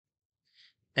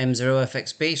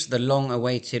M0FXB, so the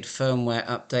long-awaited firmware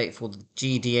update for the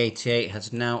GD-88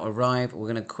 has now arrived. We're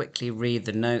going to quickly read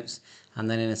the notes, and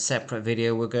then in a separate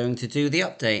video we're going to do the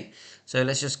update. So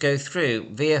let's just go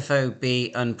through.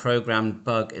 VFOB unprogrammed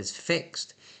bug is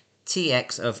fixed.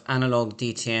 TX of Analogue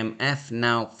Dtmf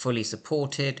now fully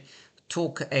supported.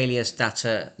 Talker Alias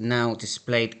data now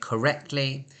displayed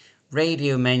correctly.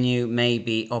 Radio menu may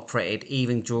be operated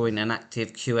even during an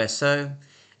active QSO.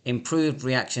 Improved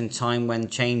reaction time when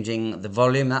changing the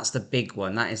volume. That's the big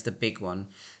one. That is the big one.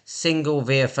 Single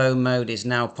VFO mode is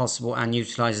now possible and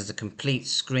utilizes the complete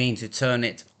screen to turn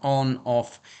it on,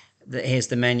 off. Here's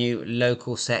the menu,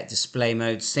 local set, display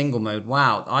mode, single mode.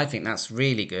 Wow, I think that's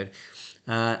really good.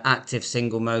 Active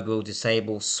single mode will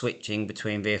disable switching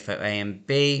between VFO A and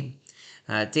B.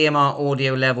 DMR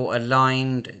audio level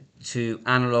aligned to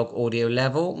analog audio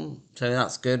level, so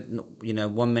that's good. You know,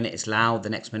 1 minute it's loud, the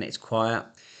next minute it's quiet.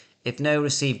 If no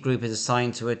received group is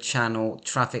assigned to a channel,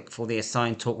 traffic for the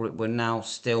assigned talk group will now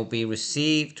still be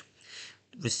received.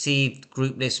 Received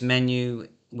group list menu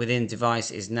within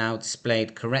device is now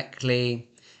displayed correctly.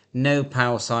 No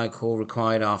power cycle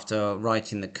required after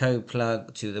writing the code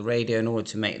plug to the radio in order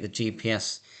to make the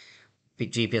GPS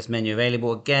menu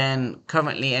available again.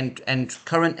 Current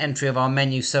entry of our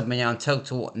menu, submenu, and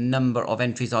total number of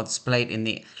entries are displayed in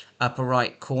the upper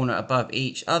right corner above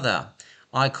each other.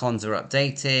 Icons are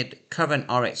updated. Current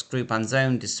RX group and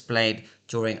zone displayed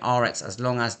during RX as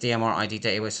long as DMR ID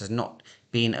database has not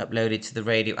been uploaded to the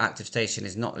radio active station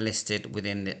is not listed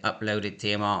within the uploaded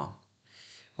DMR.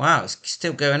 Wow, it's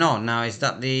still going on. Now, is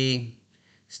that the...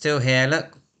 Still here,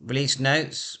 look. Release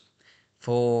notes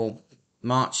for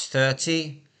March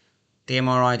 30.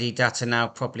 DMR ID data now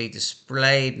properly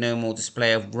displayed. No more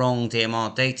display of wrong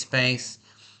DMR database.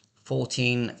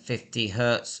 1450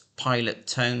 Hz pilot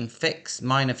tone fix.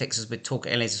 Minor fixes with Talker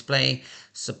Alias display.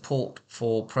 Support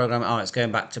for program. Oh, it's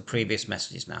going back to previous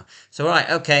messages now. So right,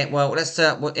 okay. Well, let's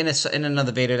in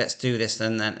another video. Let's do this,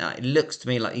 and then it looks to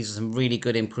me like these are some really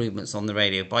good improvements on the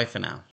radio. Bye for now.